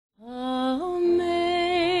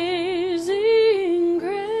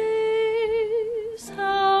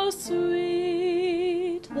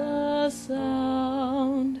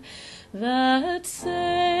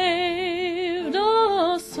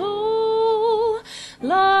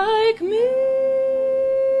like me.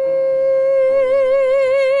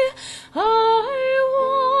 I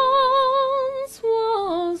once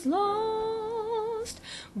was lost,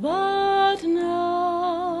 but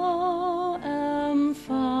now am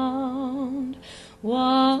found,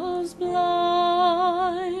 was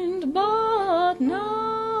blind, but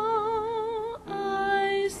now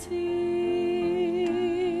I see.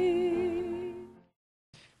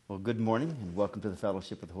 Well, good morning and welcome to the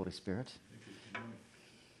Fellowship of the Holy Spirit.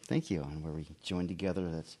 Thank you. And where we join together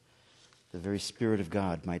that the very Spirit of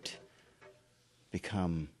God might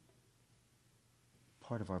become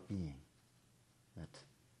part of our being. That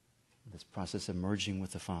this process of merging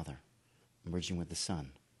with the Father, merging with the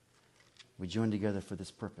Son. We join together for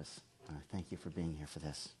this purpose. And I thank you for being here for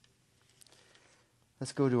this.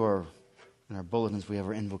 Let's go to in our bulletins we have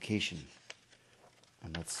our invocation.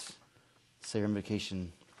 And let's say our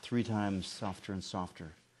invocation 3 times softer and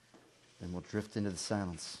softer. Then we'll drift into the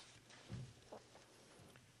silence.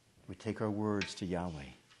 We take our words to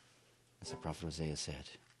Yahweh, as the prophet Hosea said.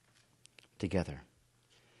 Together.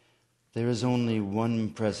 There is only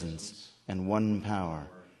one presence and one power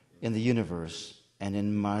in the universe and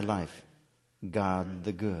in my life, God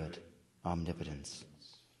the good, omnipotence.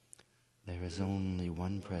 There is only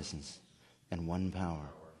one presence and one power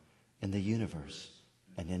in the universe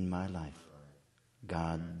and in my life,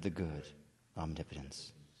 God the good,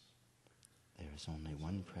 omnipotence. There is only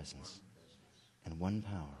one presence and one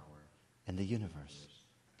power in the universe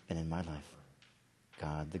and in my life,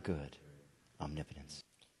 God the good, omnipotence.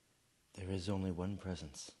 There is only one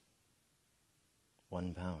presence,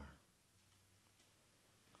 one power,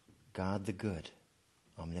 God the good,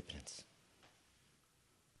 omnipotence.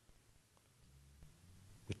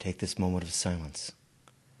 We take this moment of silence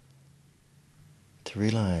to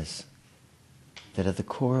realize that at the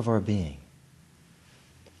core of our being,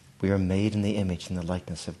 we are made in the image and the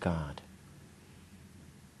likeness of God.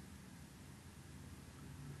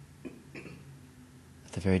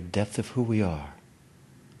 At the very depth of who we are,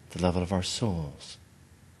 the level of our souls,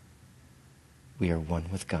 we are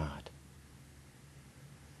one with God,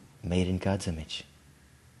 made in God's image.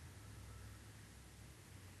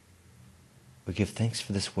 We give thanks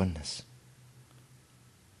for this oneness,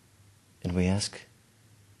 and we ask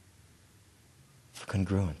for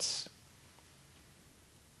congruence,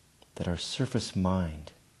 that our surface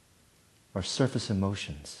mind, our surface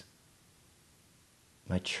emotions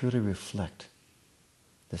might truly reflect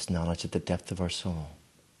this knowledge at the depth of our soul,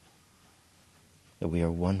 that we are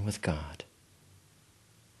one with God,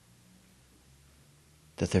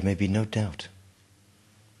 that there may be no doubt,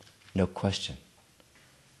 no question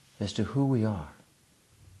as to who we are,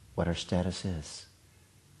 what our status is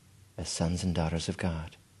as sons and daughters of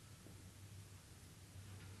God.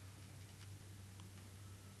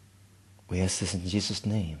 We ask this in Jesus'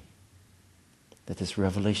 name, that this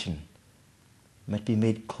revelation might be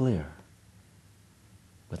made clear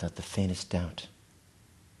without the faintest doubt.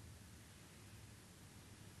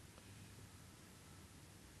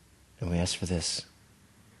 And we ask for this,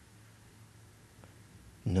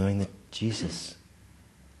 knowing that Jesus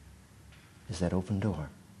is that open door.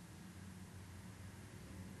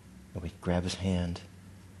 And we grab his hand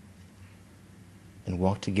and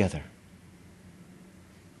walk together,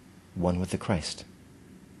 one with the Christ.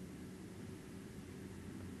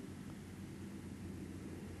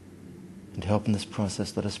 And to help in this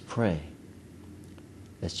process, let us pray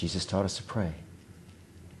as Jesus taught us to pray,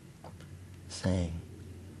 saying,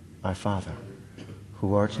 Our Father,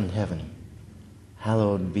 who art in heaven,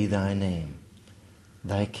 hallowed be thy name.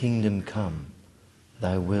 Thy kingdom come,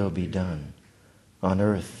 thy will be done, on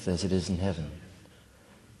earth as it is in heaven.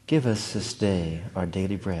 Give us this day our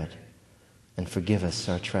daily bread, and forgive us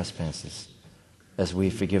our trespasses, as we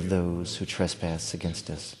forgive those who trespass against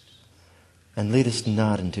us. And lead us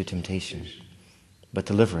not into temptation, but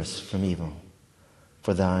deliver us from evil.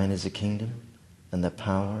 For thine is the kingdom, and the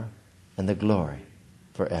power, and the glory,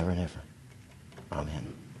 forever and ever.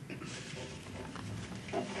 Amen.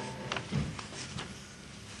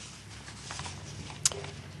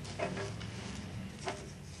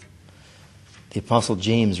 The Apostle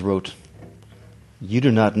James wrote, You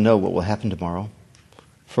do not know what will happen tomorrow.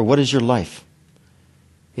 For what is your life?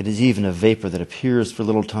 It is even a vapor that appears for a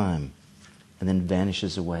little time and then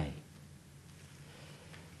vanishes away.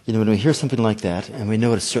 You know, when we hear something like that, and we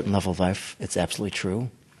know at a certain level of life it's absolutely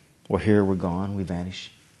true, we're here, we're gone, we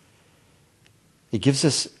vanish, it gives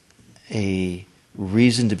us a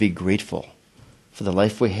reason to be grateful for the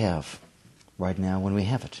life we have right now when we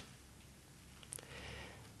have it.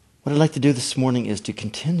 What I'd like to do this morning is to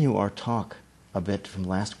continue our talk a bit from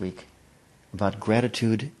last week about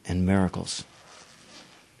gratitude and miracles.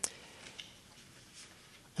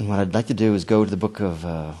 And what I'd like to do is go to the book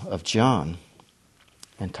of John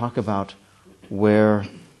and talk about where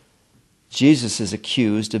Jesus is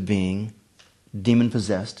accused of being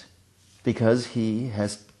demon-possessed because he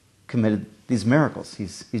has committed these miracles.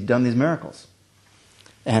 He's done these miracles.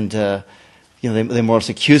 And, they more or less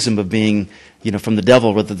accuse him of being, from the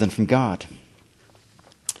devil rather than from God.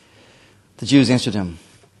 The Jews answered him,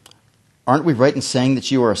 "Aren't we right in saying that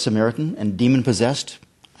you are a Samaritan and demon-possessed?"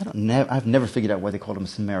 I've never figured out why they called him a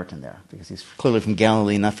Samaritan there, because he's clearly from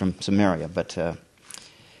Galilee, not from Samaria. But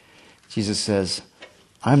Jesus says,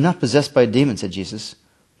 "I am not possessed by a demon," said Jesus,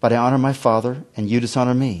 "but I honor my Father, and you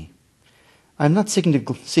dishonor me. I am not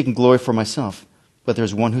seeking glory for myself, but there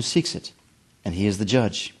is one who seeks it, and he is the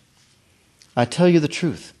judge. I tell you the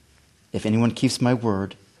truth. If anyone keeps my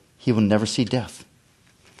word, he will never see death."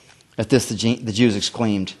 At this, the Jews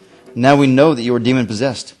exclaimed, "Now we know that you are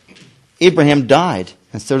demon-possessed. Abraham died,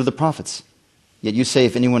 and so did the prophets. Yet you say,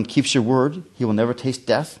 if anyone keeps your word, he will never taste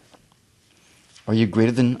death? Are you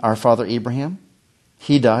greater than our father Abraham?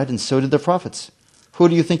 He died, and so did the prophets. Who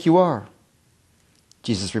do you think you are?"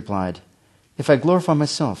 Jesus replied, "If I glorify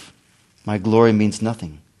myself, my glory means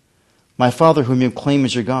nothing. My Father, whom you claim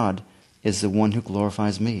as your God, is the one who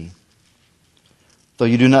glorifies me. Though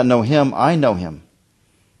you do not know him, I know him.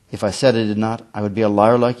 If I said I did not, I would be a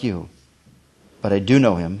liar like you. But I do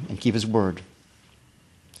know him and keep his word.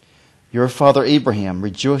 Your father Abraham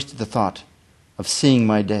rejoiced at the thought of seeing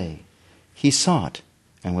my day. He saw it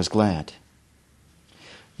and was glad."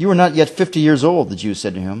 "You are not yet 50 years old," the Jews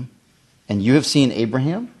said to him, "and you have seen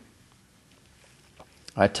Abraham?"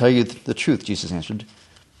 "I tell you the truth," Jesus answered.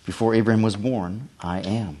 "Before Abraham was born, I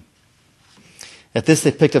am." At this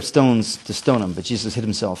they picked up stones to stone him, but Jesus hid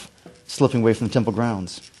himself, slipping away from the temple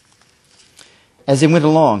grounds. As he went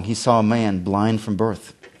along, he saw a man blind from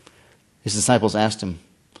birth. His disciples asked him,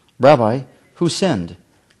 "Rabbi, who sinned,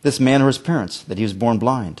 this man or his parents, that he was born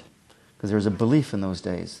blind?" Because there was a belief in those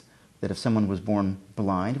days that if someone was born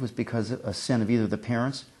blind, it was because of a sin of either the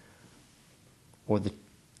parents or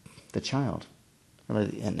the child.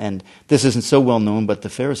 And this isn't so well known, but the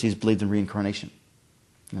Pharisees believed in reincarnation.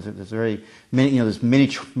 There's very many, there's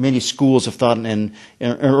many schools of thought in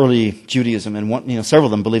early Judaism, and several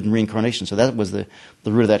of them believed in reincarnation. So that was the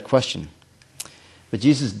root of that question. But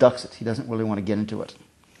Jesus ducks it. He doesn't really want to get into it.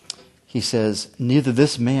 He says, "Neither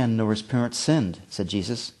this man nor his parents sinned," said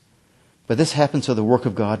Jesus, "but this happened so the work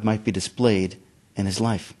of God might be displayed in his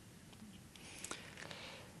life.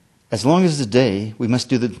 As long as it's day, we must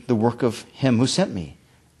do the work of him who sent me.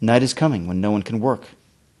 Night is coming when no one can work.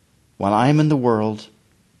 While I am in the world,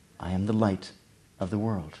 I am the light of the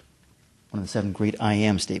world." One of the 7 great I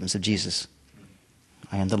am statements of Jesus.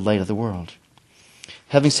 I am the light of the world.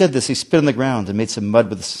 Having said this, he spit on the ground and made some mud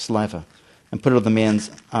with saliva and put it on the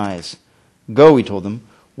man's eyes. "Go," he told them,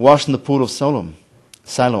 "wash in the pool of Siloam."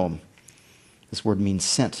 This word means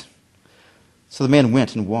sent. So the man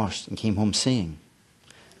went and washed and came home seeing.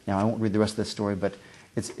 Now, I won't read the rest of this story, but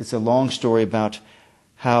it's a long story about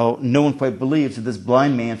how no one quite believes that this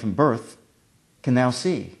blind man from birth can now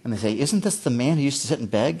see. And they say, "Isn't this the man who used to sit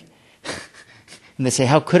and beg?" And they say,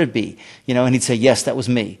 "How could it be?" And he'd say, "Yes, that was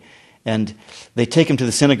me." And they take him to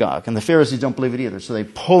the synagogue, and the Pharisees don't believe it either. So they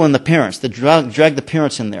pull in the parents, they drag the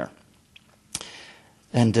parents in there.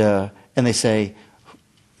 And they say,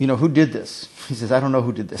 "Who did this?" He says, "I don't know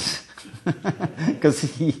who did this." Because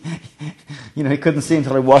he couldn't see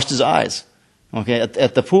until he washed his eyes,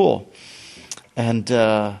 at the pool. And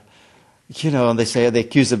they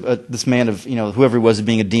accuse this man of, whoever he was, of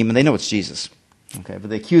being a demon. They know it's Jesus. But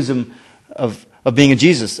they accuse him of being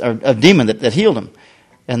a demon that healed him.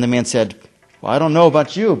 And the man said, "Well, I don't know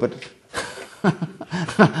about you, but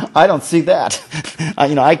I don't see that.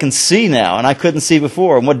 I can see now, and I couldn't see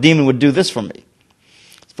before. And what demon would do this for me?"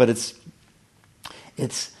 But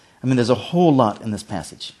there's a whole lot in this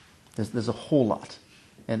passage. There's a whole lot.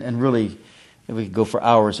 And really, we could go for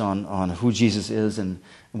hours on who Jesus is and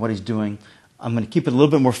what he's doing. I'm going to keep it a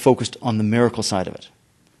little bit more focused on the miracle side of it.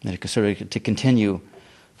 And to continue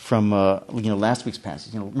from last week's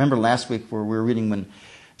passage. Remember last week where we were reading when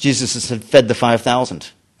Jesus had fed the 5,000,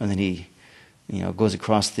 and then he goes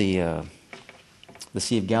across the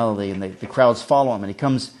Sea of Galilee, and the crowds follow him, and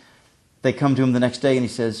they come to him the next day, and he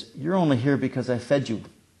says, "You're only here because I fed you,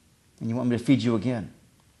 and you want me to feed you again."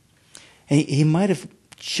 And he might have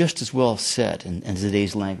just as well said, in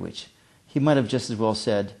today's language, he might have just as well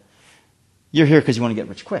said, "You're here because you want to get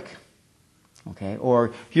rich quick."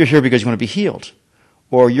 Or "You're here because you want to be healed."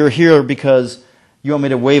 Or "You're here because you want me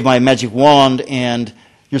to wave my magic wand and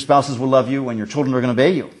your spouses will love you and your children are going to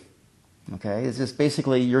obey you." It's just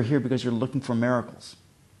basically, you're here because you're looking for miracles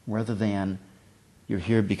rather than You're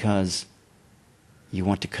here because you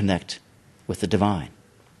want to connect with the divine.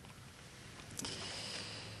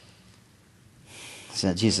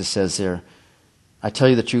 So Jesus says there, I tell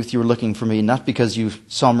you the truth, you were looking for me, not because you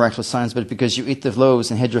saw miraculous signs, but because you ate the loaves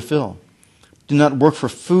and had your fill. Do not work for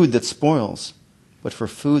food that spoils, but for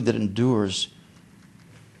food that endures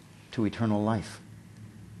to eternal life.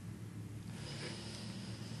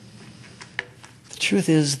 The truth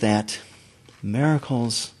is that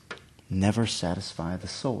miracles never satisfy the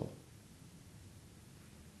soul.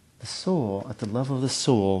 The soul, at the level of the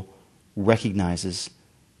soul, recognizes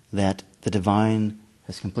that the divine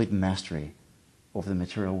has complete mastery over the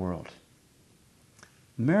material world.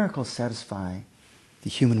 Miracles satisfy the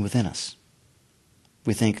human within us.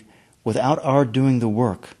 We think, without our doing the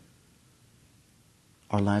work,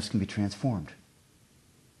 our lives can be transformed.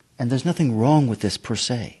 And there's nothing wrong with this per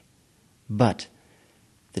se. But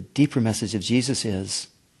the deeper message of Jesus is,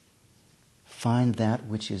 find that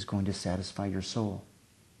which is going to satisfy your soul.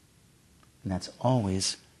 And that's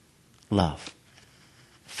always love.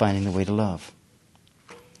 Finding the way to love.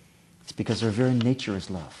 It's because our very nature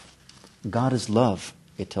is love. God is love,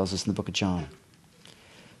 it tells us in the book of John.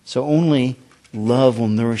 So only love will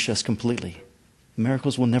nourish us completely.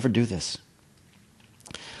 Miracles will never do this.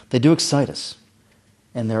 They do excite us.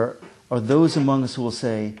 And there are those among us who will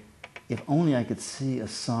say, if only I could see a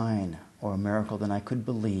sign or a miracle, then I could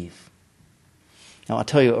believe. Now, I'll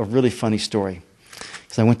tell you a really funny story.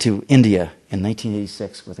 Because I went to India in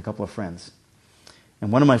 1986 with a couple of friends.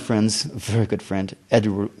 And one of my friends, a very good friend,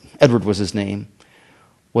 Edward was his name,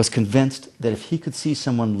 was convinced that if he could see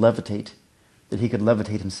someone levitate, that he could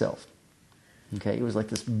levitate himself. Okay, it was like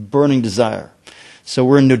this burning desire. So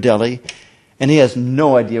we're in New Delhi, and he has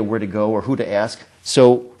no idea where to go or who to ask.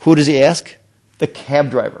 So who does he ask? The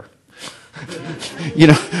cab driver. you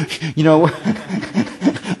know,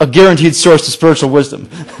 a guaranteed source of spiritual wisdom.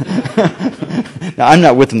 Now, I'm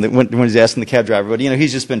not with him when he's asking the cab driver, but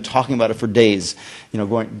he's just been talking about it for days.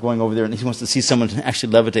 Going over there, and he wants to see someone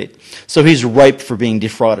actually levitate. So he's ripe for being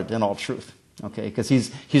defrauded in all truth. Okay, because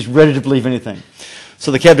he's ready to believe anything.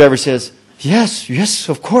 So the cab driver says, "Yes,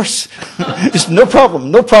 of course, just no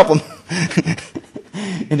problem."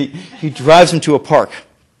 And he drives him to a park,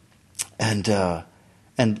 and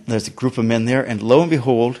there's a group of men there, and lo and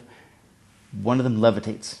behold, one of them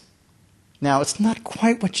levitates. Now, it's not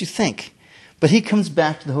quite what you think, but he comes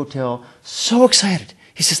back to the hotel so excited.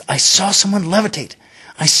 He says, I saw someone levitate.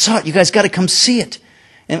 I saw it. You guys got to come see it.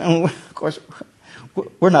 And of course,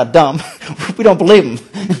 we're not dumb. We don't believe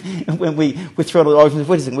him. And when we throw the argument,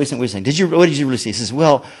 wait a second. What did you really see? He says,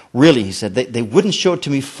 well, really, he said, they wouldn't show it to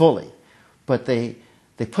me fully, but they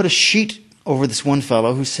put a sheet over this one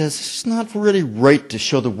fellow who says, it's not really right to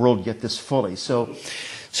show the world yet this fully. So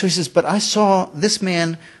he says, but I saw this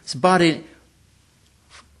man's body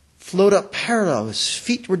float up parallel. His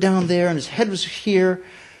feet were down there and his head was here,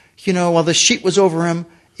 while the sheet was over him.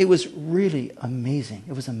 It was really amazing.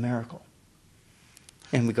 It was a miracle.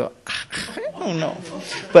 And we go, I don't know.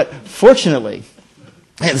 But fortunately,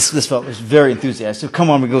 this fellow was very enthusiastic. So come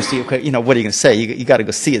on, we go see it. Okay, what are you going to say? You got to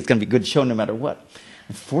go see it. It's going to be a good show no matter what.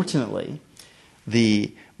 And fortunately,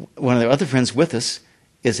 one of the other friends with us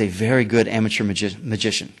is a very good amateur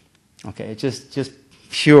magician. Okay, just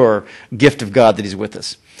pure gift of God that he's with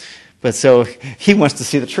us. But so he wants to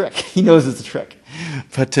see the trick. He knows it's a trick.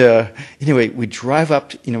 But anyway, we drive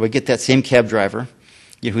up. We get that same cab driver,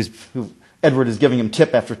 who Edward is giving him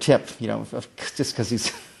tip after tip. Just because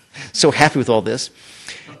he's so happy with all this.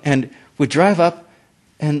 And we drive up,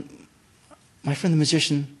 and my friend the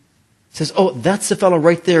magician says, "Oh, that's the fellow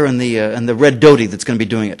right there in the red dhoti that's going to be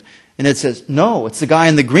doing it." And Ed says, "No, it's the guy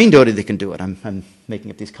in the green dhoti that can do it." I'm making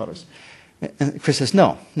up these colors. And Chris says,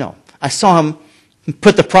 "No, I saw him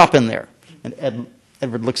put the prop in there." And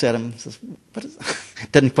Edward looks at him and says, "What is?"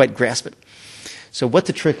 Doesn't quite grasp it. So what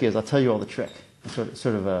the trick is, I'll tell you all the trick.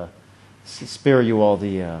 Sort of spare you all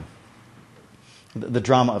the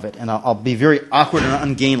drama of it, and I'll be very awkward and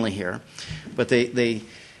ungainly here. But the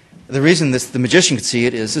reason the magician could see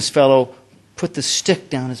it is this fellow put the stick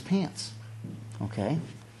down his pants. Okay,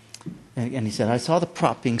 and he said, "I saw the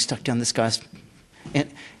prop being stuck down this guy's." And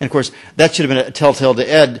of course, that should have been a telltale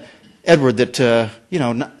to Edward that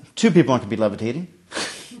two people aren't going to be levitating,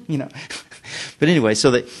 But anyway,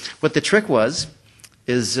 so what the trick was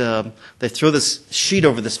is they throw this sheet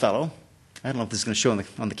over this fellow. I don't know if this is going to show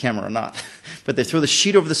on the camera or not, but they throw the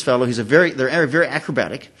sheet over this fellow. They're very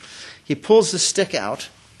acrobatic. He pulls the stick out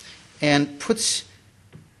and puts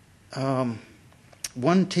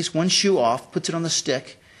takes one shoe off, puts it on the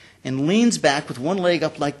stick, and leans back with one leg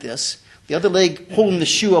up like this, the other leg holding the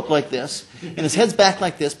shoe up like this, and his head's back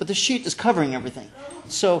like this, but the sheet is covering everything.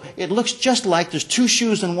 So it looks just like there's two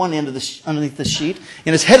shoes on one end of underneath the sheet,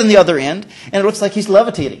 and his head on the other end, and it looks like he's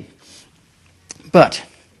levitating. But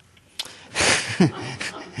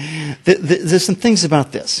there's some things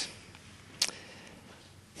about this.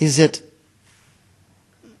 Is that,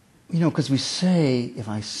 because we say, if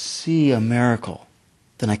I see a miracle,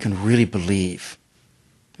 then I can really believe.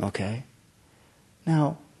 Okay?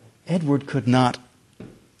 Now, Edward could not,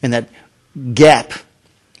 in that gap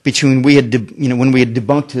between when we had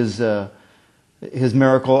debunked his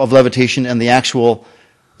miracle of levitation and the actual,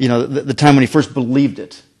 the time when he first believed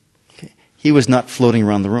it, okay, he was not floating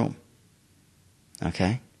around the room.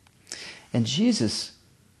 Okay? And Jesus,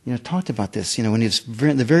 talked about this, when he was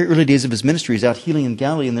in the very early days of his ministry, he's out healing in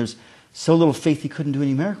Galilee, and there's so little faith he couldn't do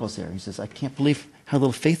any miracles there. He says, I can't believe how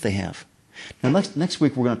little faith they have. Now, next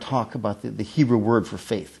week we're going to talk about the Hebrew word for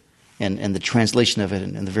faith and the translation of it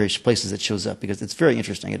and the various places it shows up, because it's very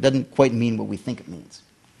interesting. It doesn't quite mean what we think it means.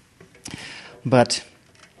 But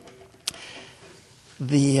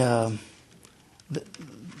the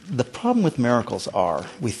problem with miracles are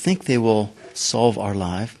we think they will solve our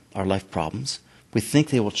life problems. We think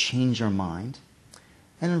they will change our mind.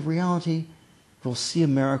 And in reality, we'll see a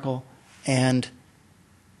miracle and,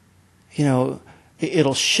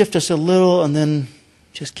 it'll shift us a little, and then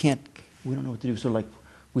we don't know what to do. So like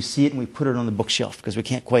we see it and we put it on the bookshelf because we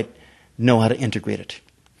can't quite know how to integrate it.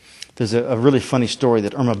 There's a really funny story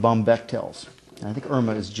that Irma Bombeck tells. And I think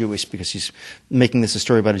Irma is Jewish because she's making this a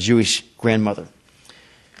story about a Jewish grandmother.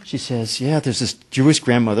 She says, there's this Jewish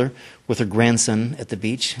grandmother with her grandson at the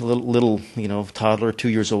beach, a little toddler, 2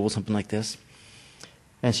 years old, something like this.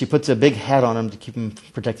 And she puts a big hat on him to keep him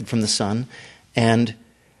protected from the sun. And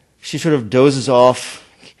she sort of dozes off,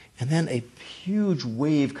 and then a huge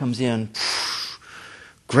wave comes in,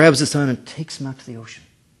 grabs the son, and takes him out to the ocean.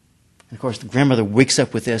 And of course, the grandmother wakes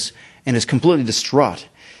up with this and is completely distraught.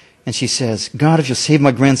 And she says, God, if you'll save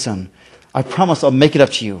my grandson, I promise I'll make it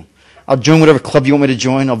up to you. I'll join whatever club you want me to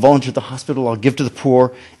join. I'll volunteer at the hospital. I'll give to the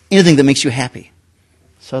poor. Anything that makes you happy.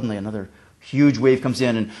 Suddenly, another huge wave comes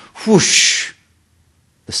in, and whoosh,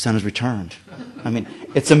 the son is returned. I mean,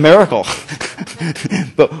 it's a miracle.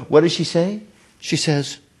 But what does she say? She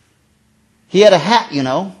says, he had a hat,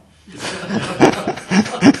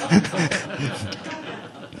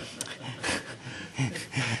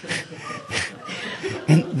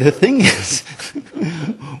 And the thing is,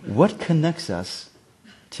 what connects us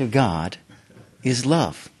to God is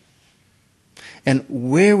love. And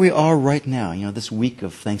where we are right now, this week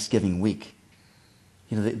of Thanksgiving week,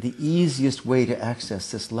 the easiest way to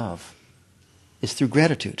access this love is through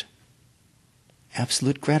gratitude.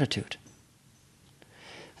 Absolute gratitude.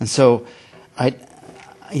 And so, I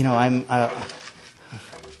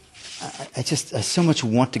so much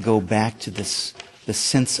want to go back to this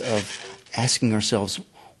sense of asking ourselves,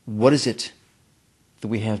 what is it that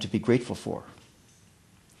we have to be grateful for?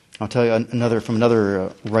 I'll tell you from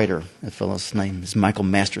another writer. A fellow's name is Michael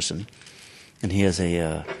Masterson, and he has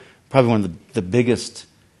probably one of the biggest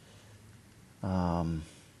email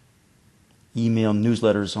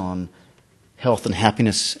newsletters on health and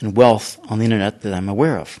happiness and wealth on the internet that I'm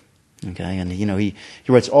aware of. Okay, and he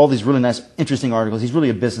writes all these really nice, interesting articles. He's really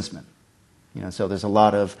a businessman. So there's a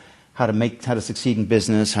lot of how to succeed in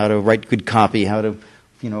business, how to write good copy, how to,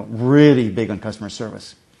 really big on customer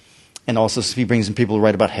service. And also he brings in people who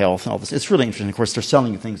write about health and all this. It's really interesting. Of course, they're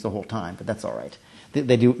selling you things the whole time, but that's all right.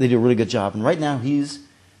 They do a really good job. And right now he's,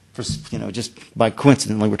 just by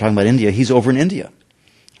coincidence, like we're talking about India, he's over in India.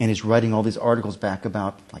 And he's writing all these articles back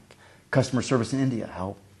about like customer service in India,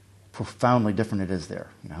 how profoundly different it is there.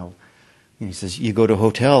 He says you go to a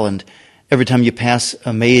hotel and every time you pass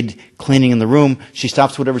a maid cleaning in the room, she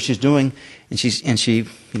stops whatever she's doing and she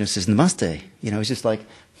says namaste. It's just like,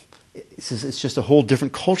 he says it's just a whole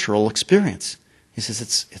different cultural experience. He says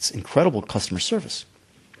it's incredible customer service.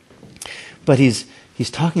 But he's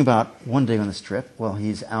talking about one day on this trip, well,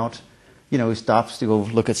 he's out, he stops to go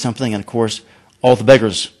look at something, and of course, all the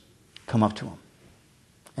beggars come up to him.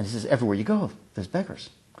 And he says, everywhere you go, there's beggars.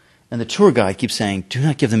 And the tour guide keeps saying, do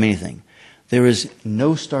not give them anything. There is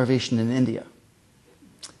no starvation in India.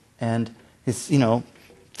 And it's,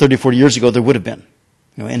 30, 40 years ago, there would have been.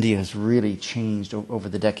 India has really changed over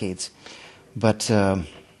the decades. But, and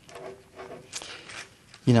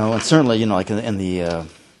certainly, like in the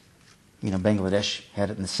Bangladesh had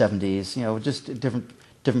it in the 70s, just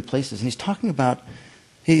different places. And he's talking about,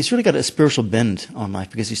 he's really got a spiritual bend on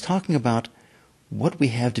life because he's talking about what we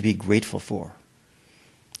have to be grateful for.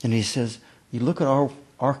 And he says, you look at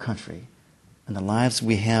our country and the lives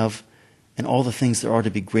we have and all the things there are to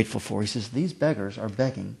be grateful for. He says these beggars are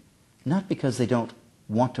begging not because they don't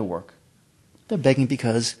want to work. They're begging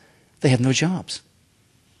because they have no jobs.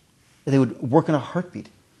 They would work in a heartbeat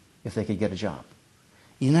if they could get a job.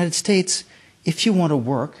 In the United States, if you want to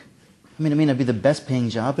work, I mean, it may not be the best paying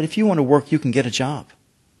job, but if you want to work, you can get a job,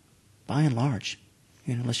 by and large,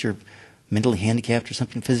 unless you're mentally handicapped or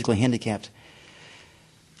something, physically handicapped.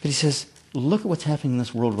 But he says, look at what's happening in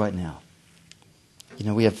this world right now.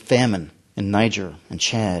 We have famine in Niger and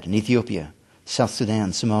Chad and Ethiopia, South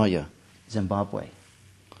Sudan, Somalia, Zimbabwe.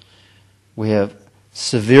 We have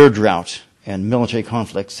severe drought and military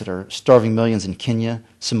conflicts that are starving millions in Kenya,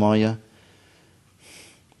 Somalia,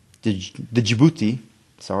 the Djibouti,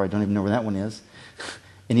 sorry, I don't even know where that one is,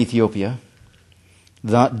 in Ethiopia.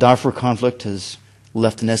 The Darfur conflict has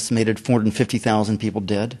left an estimated 450,000 people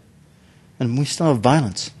dead. And we still have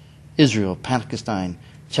violence. Israel, Pakistan,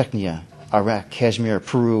 Chechnya, Iraq, Kashmir,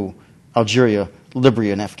 Peru, Algeria,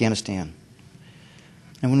 Libya, and Afghanistan.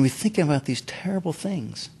 And when we think about these terrible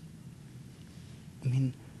things,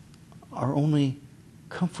 our only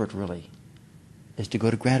comfort really is to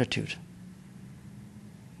go to gratitude.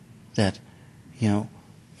 That,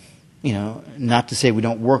 not to say we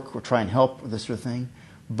don't work or try and help or this sort of thing,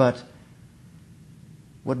 but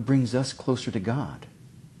what brings us closer to God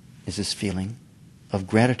is this feeling of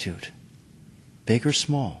gratitude, big or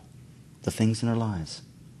small, the things in our lives,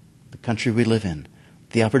 the country we live in,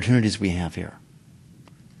 the opportunities we have here.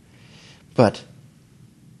 But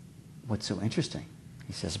what's so interesting,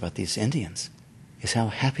 he says about these Indians, is how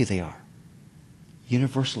happy they are,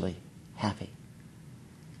 universally happy.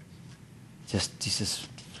 He says,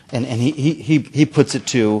 and he puts it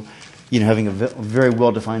to, having a very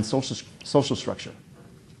well-defined social structure.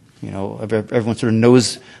 Everyone sort of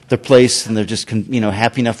knows their place, and they're just,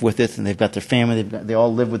 happy enough with it, and they've got their family. They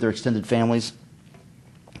all live with their extended families.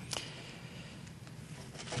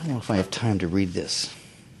 I don't know if I have time to read this,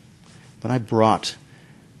 but I brought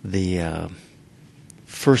the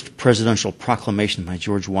first presidential proclamation by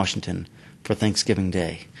George Washington for Thanksgiving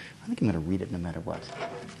Day. I think I'm going to read it no matter what.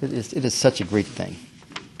 It is such a great thing.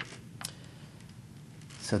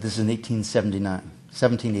 So this is in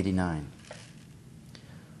 1789.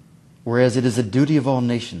 Whereas it is the duty of all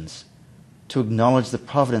nations to acknowledge the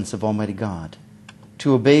providence of Almighty God,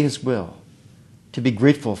 to obey His will, to be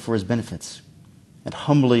grateful for His benefits, and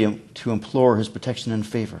humbly to implore His protection and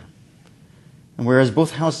favor. And whereas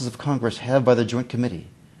both houses of Congress have, by the Joint Committee,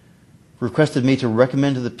 requested me to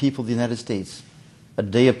recommend to the people of the United States a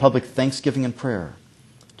day of public thanksgiving and prayer,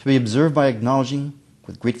 to be observed by acknowledging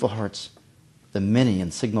with grateful hearts the many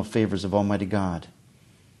and signal favors of Almighty God,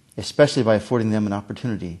 especially by affording them an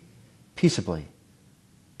opportunity peaceably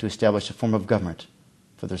to establish a form of government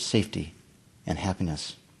for their safety and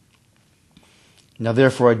happiness. Now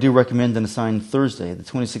therefore I do recommend and assign Thursday, the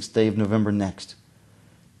 26th day of November next,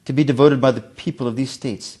 to be devoted by the people of these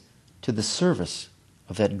states to the service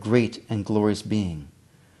of that great and glorious being,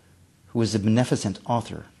 who is the beneficent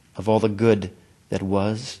author of all the good that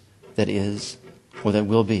was, that is, or that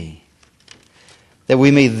will be, that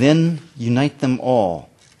we may then unite them all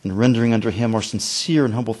in rendering unto Him our sincere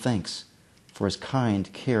and humble thanks for His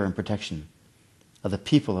kind care and protection of the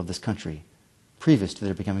people of this country previous to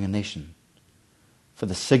their becoming a nation, for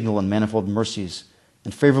the signal and manifold mercies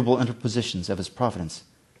and favorable interpositions of His providence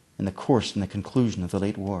in the course and the conclusion of the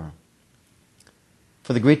late war,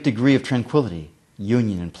 for the great degree of tranquility,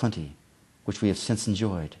 union, and plenty which we have since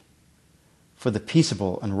enjoyed, for the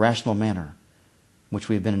peaceable and rational manner in which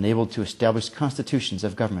we have been enabled to establish constitutions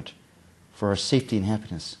of government for our safety and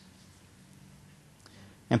happiness,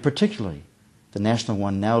 and particularly the national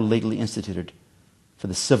one now lately instituted for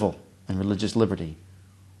the civil and religious liberty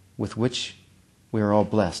with which we are all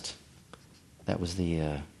blessed. That was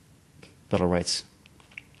the Bill of Rights.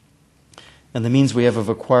 And the means we have of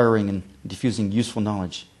acquiring and diffusing useful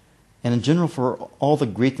knowledge, and in general for all the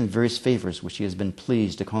great and various favors which He has been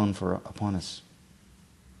pleased to confer upon us.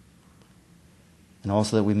 And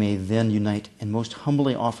also that we may then unite in most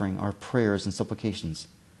humbly offering our prayers and supplications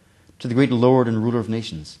to the great Lord and ruler of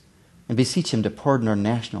nations, and beseech Him to pardon our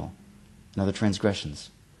national and other transgressions,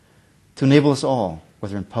 to enable us all,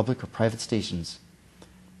 whether in public or private stations,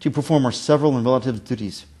 to perform our several and relative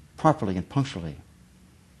duties properly and punctually,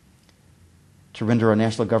 to render our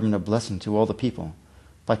national government a blessing to all the people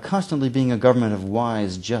by constantly being a government of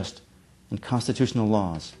wise, just, and constitutional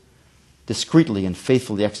laws, discreetly and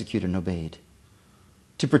faithfully executed and obeyed,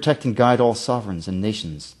 to protect and guide all sovereigns and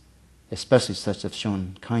nations, especially such as have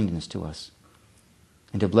shown kindness to us,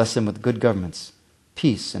 and to bless them with good governments,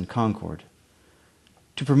 peace, and concord,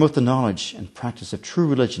 to promote the knowledge and practice of true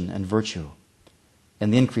religion and virtue,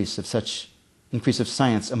 and the increase of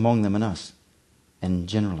science among them and us, and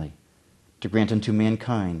generally, to grant unto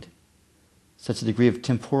mankind such a degree of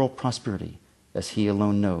temporal prosperity as he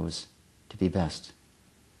alone knows to be best.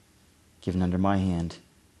 Given under my hand,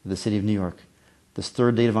 in the city of New York, this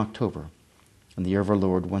 3rd day of October, in the year of our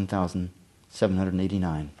Lord,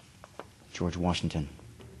 1789, George Washington.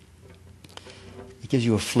 It gives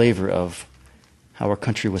you a flavor of how our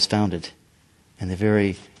country was founded and the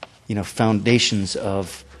very, foundations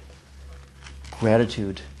of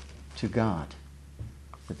gratitude to God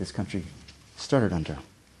that this country started under.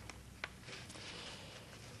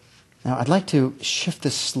 Now, I'd like to shift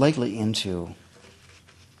this slightly into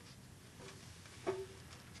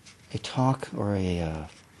a talk or a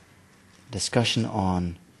discussion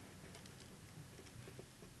on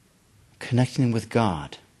connecting with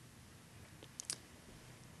God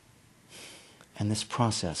and this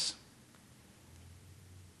process.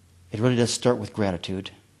 It really does start with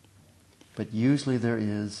gratitude, but usually there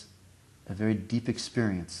is a very deep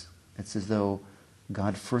experience. It's as though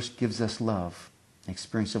God first gives us love, an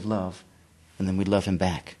experience of love, and then we love Him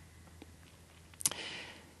back.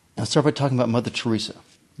 I'll start by talking about Mother Teresa.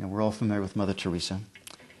 We're all familiar with Mother Teresa.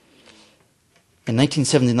 In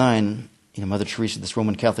 1979, Mother Teresa, this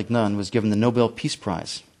Roman Catholic nun, was given the Nobel Peace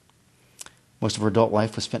Prize. Most of her adult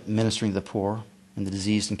life was spent ministering to the poor and the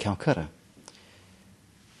diseased in Calcutta.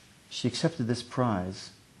 She accepted this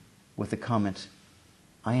prize with the comment,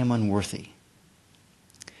 "I am unworthy."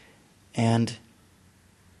 And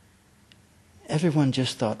everyone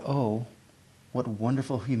just thought, oh, what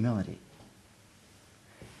wonderful humility.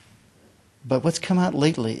 But what's come out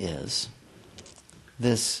lately is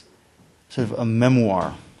this sort of a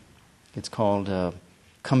memoir. It's called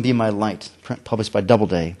Come Be My Light, published by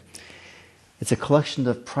Doubleday. It's a collection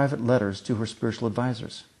of private letters to her spiritual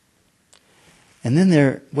advisors. And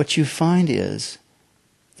then what you find is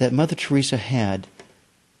that Mother Teresa had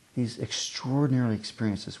these extraordinary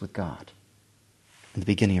experiences with God in the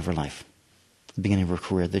beginning of her life, the beginning of her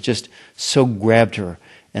career, that just so grabbed her,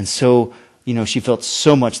 and so, she felt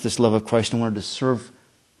so much this love of Christ and wanted to serve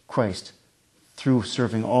Christ through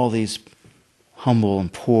serving all these humble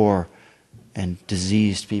and poor and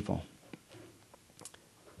diseased people.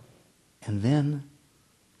 And then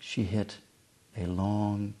she hit a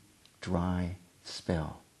long, dry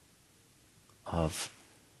spell of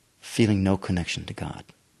feeling no connection to God.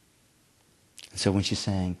 And so when she's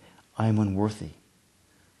saying, "I am unworthy,"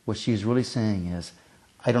 what she's really saying is,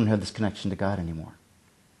 I don't have this connection to God anymore.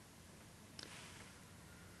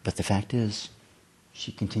 But the fact is,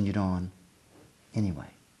 she continued on anyway.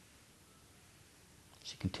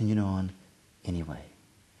 She continued on anyway.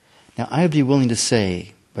 Now, I would be willing to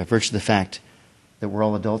say, by virtue of the fact that we're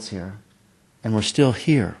all adults here, and we're still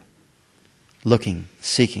here, looking,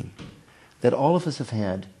 seeking, that all of us have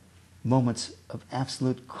had moments of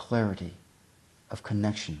absolute clarity, of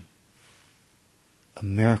connection, a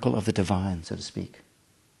miracle of the divine, so to speak.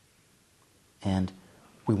 And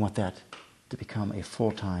we want that to become a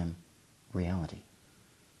full-time reality.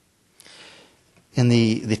 And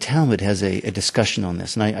the Talmud has a discussion on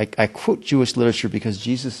this. And I quote Jewish literature because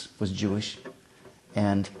Jesus was Jewish.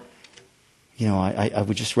 And, I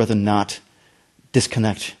would just rather not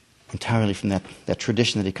disconnect entirely from that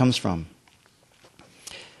tradition that he comes from.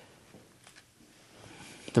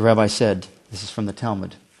 The rabbi said, this is from the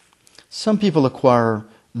Talmud, "Some people acquire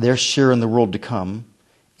their share in the world to come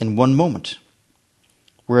in one moment,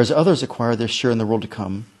 whereas others acquire their share in the world to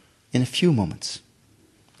come in a few moments."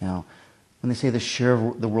 Now, when they say the share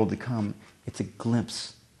of the world to come, it's a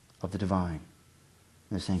glimpse of the divine.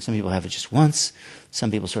 And they're saying some people have it just once,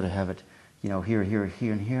 some people sort of have it, here, here,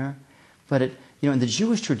 here, and here. But in the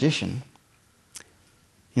Jewish tradition,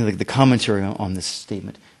 the commentary on this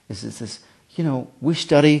statement is this, we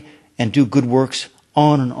study and do good works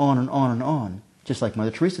on and on and on and on, just like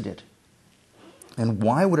Mother Teresa did. And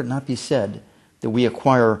why would it not be said that we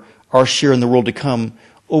acquire our share in the world to come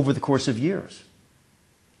over the course of years?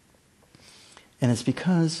 And it's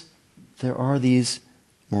because there are these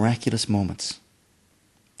miraculous moments.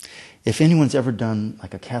 If anyone's ever done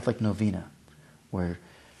like a Catholic novena, where,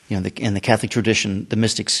 in the Catholic tradition, the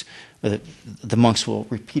mystics, the monks will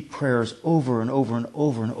repeat prayers over and over and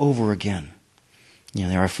over and over again.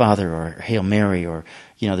 Our Father, or Hail Mary, or,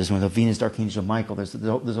 there's one of the Venus, Archangel Michael. There's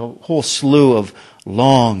a whole slew of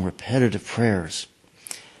long, repetitive prayers.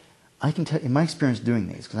 I can tell, in my experience doing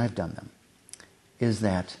these, because I've done them, is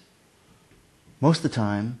that most of the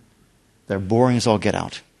time, they're boring as all get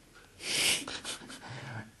out.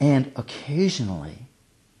 And occasionally,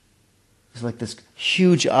 there's like this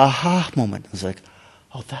huge aha moment. It's like,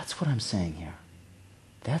 oh, that's what I'm saying here.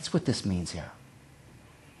 That's what this means here.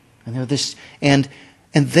 And they're this, and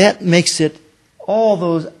that makes it all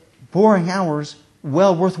those boring hours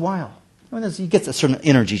well worthwhile. I mean, you get a certain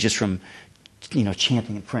energy just from,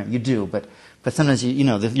 chanting and praying. You do, but sometimes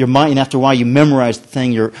your mind. After a while, you memorize the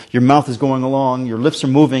thing. Your mouth is going along, your lips are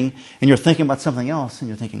moving, and you're thinking about something else, and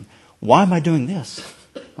you're thinking, "Why am I doing this?"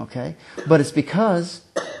 Okay, but it's because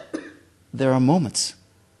there are moments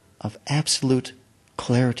of absolute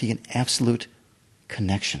clarity and absolute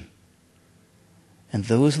connection, and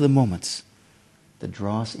those are the moments that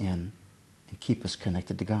draw us in and keep us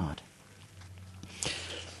connected to God.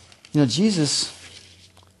 Jesus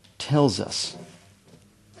tells us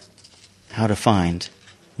how to find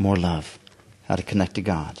more love, how to connect to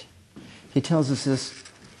God. He tells us this,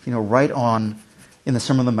 right on in the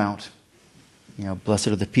Sermon on the Mount. Blessed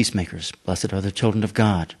are the peacemakers, blessed are the children of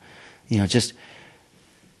God. And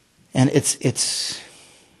and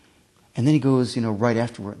then he goes, right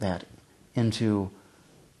after that into,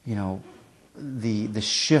 the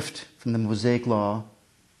shift from the Mosaic law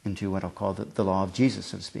into what I'll call the law of Jesus,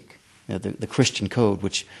 so to speak. The Christian code,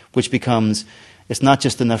 which becomes, it's not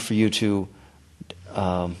just enough for you to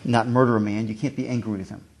not murder a man. You can't be angry with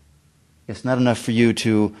him. It's not enough for you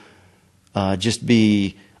to just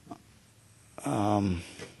be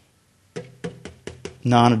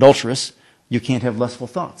non-adulterous. You can't have lustful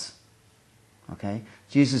thoughts. Okay?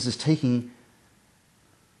 Jesus is taking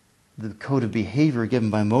the code of behavior given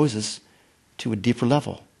by Moses to a deeper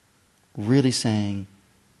level, really saying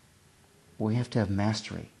we have to have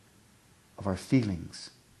mastery of our feelings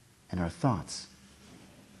and our thoughts.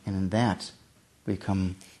 And in that, we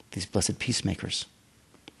become these blessed peacemakers.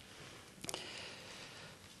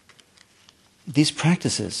 These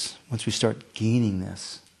practices, once we start gaining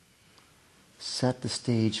this, set the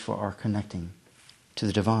stage for our connecting to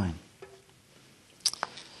the divine.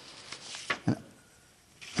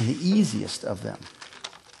 And the easiest of them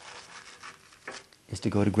is to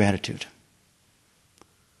go to gratitude.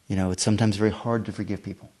 It's sometimes very hard to forgive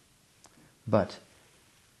people. But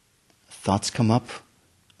thoughts come up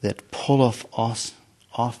that pull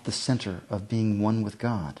off the center of being one with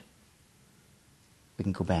God. We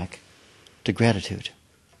can go back to gratitude.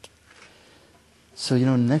 So,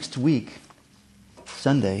 next week,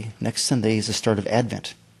 next Sunday is the start of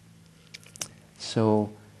Advent.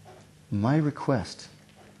 So, my request,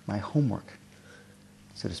 my homework,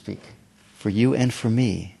 so to speak, for you and for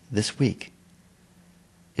me this week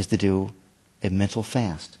is to do a mental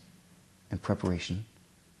fast in preparation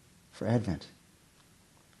for Advent.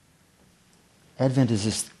 Advent is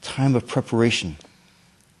this time of preparation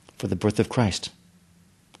for the birth of Christ.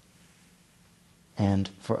 And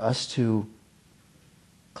for us to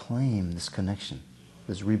claim this connection,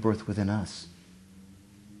 this rebirth within us,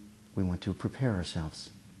 we want to prepare ourselves.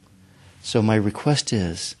 So my request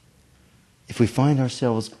is, if we find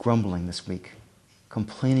ourselves grumbling this week,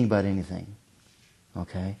 complaining about anything,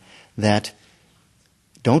 okay, that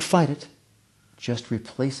don't fight it, just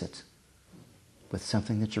replace it with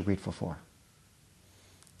something that you're grateful for.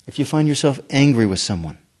 If you find yourself angry with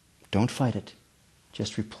someone, don't fight it,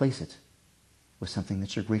 just replace it with something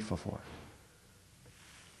that you're grateful for.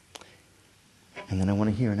 And then I want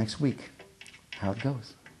to hear next week how it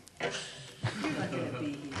goes. You're not going to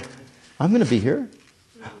be here. I'm going to be here.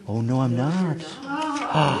 Oh, no, I'm not.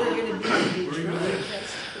 We're going to be in Detroit.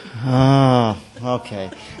 Oh,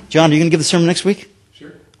 okay. John, are you going to give the sermon next week?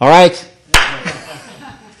 Sure. All right.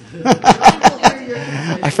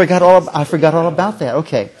 I forgot all about that.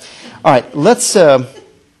 Okay. All right. Let's.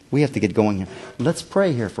 We have to get going here. Let's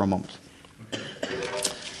pray here for a moment.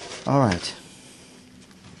 All right.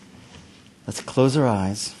 Let's close our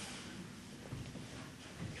eyes.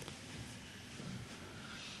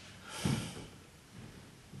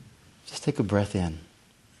 Just take a breath in.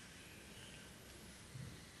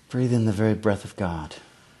 Breathe in the very breath of God.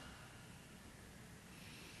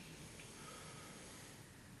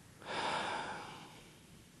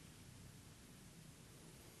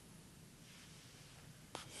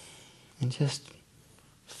 And just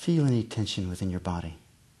feel any tension within your body.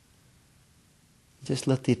 Just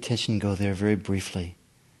let the attention go there very briefly.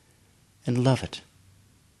 And love it.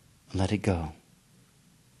 Let it go.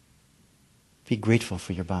 Be grateful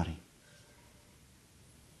for your body.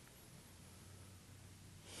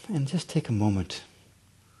 And just take a moment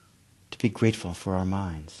to be grateful for our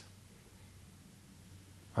minds.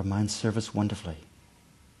 Our minds serve us wonderfully.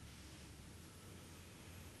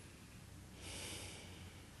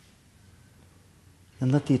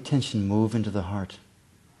 And let the attention move into the heart.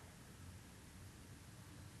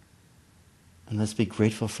 And let's be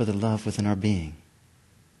grateful for the love within our being.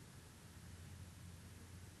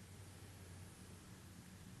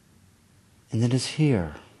 And that is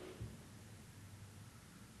here,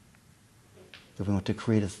 that we want to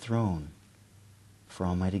create a throne for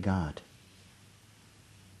Almighty God.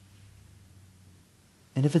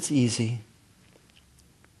 And if it's easy,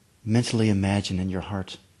 mentally imagine in your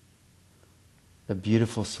heart a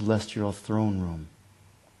beautiful celestial throne room,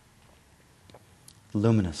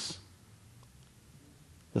 luminous.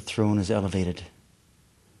 The throne is elevated.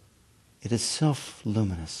 It is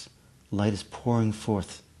self-luminous. Light is pouring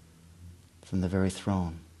forth from the very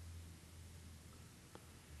throne.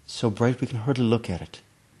 So bright we can hardly look at it.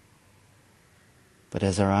 But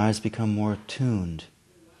as our eyes become more attuned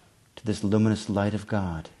to this luminous light of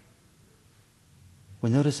God, we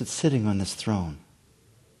notice that sitting on this throne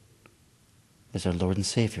is our Lord and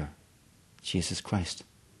Savior, Jesus Christ.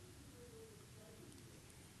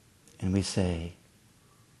 And we say,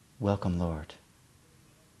 "Welcome, Lord.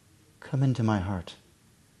 Come into my heart.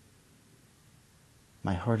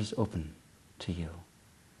 My heart is open to you.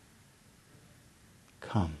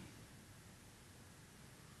 Come.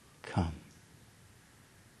 Come."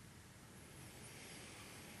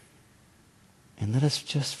 And let us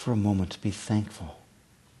just for a moment be thankful.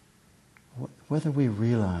 Whether we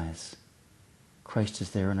realize Christ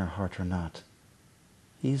is there in our heart or not,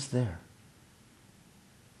 He is there.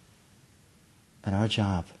 And our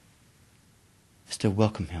job is to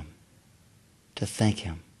welcome Him, to thank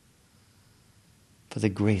Him for the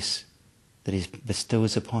grace that He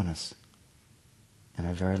bestows upon us in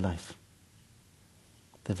our very life.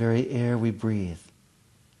 The very air we breathe,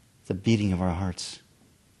 the beating of our hearts.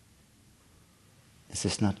 Is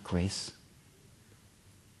this not grace?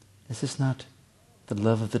 Is this not the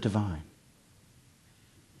love of the divine?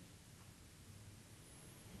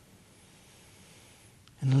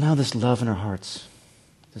 And allow this love in our hearts,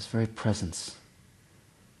 this very presence,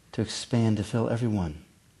 to expand, to fill everyone,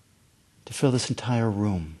 to fill this entire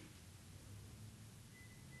room.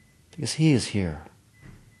 Because He is here,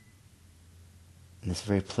 in this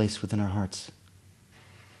very place within our hearts.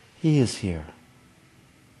 He is here,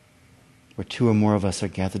 where two or more of us are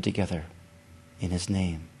gathered together in His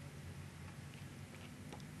name.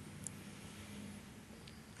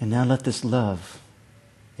 And now let this love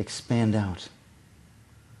expand out.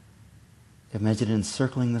 Imagine it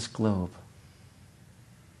encircling this globe,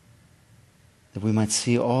 that we might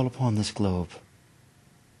see all upon this globe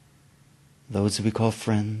those that we call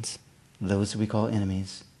friends, those that we call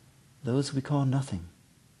enemies, those that we call nothing,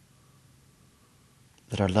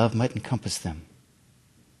 that our love might encompass them,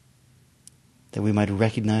 that we might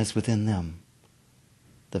recognize within them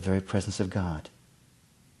the very presence of God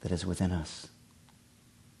that is within us.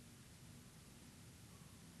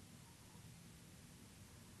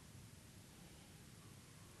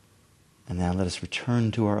 And now let us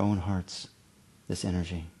return to our own hearts this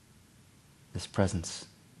energy, this presence,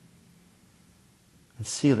 and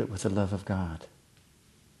seal it with the love of God.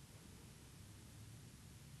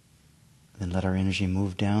 Then let our energy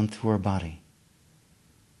move down through our body,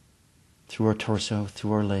 through our torso,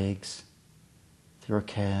 through our legs, through our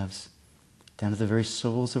calves, down to the very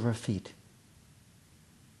soles of our feet,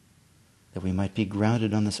 that we might be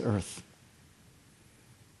grounded on this earth,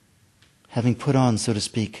 having put on, so to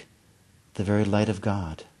speak, the very light of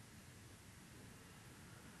God,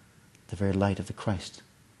 the very light of the Christ,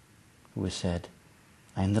 who has said,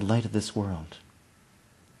 "I am the light of this world."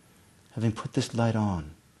 Having put this light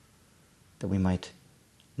on, that we might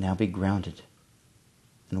now be grounded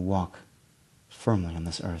and walk firmly on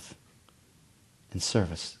this earth in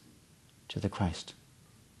service to the Christ.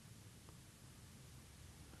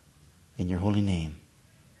 In your holy name,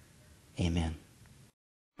 amen.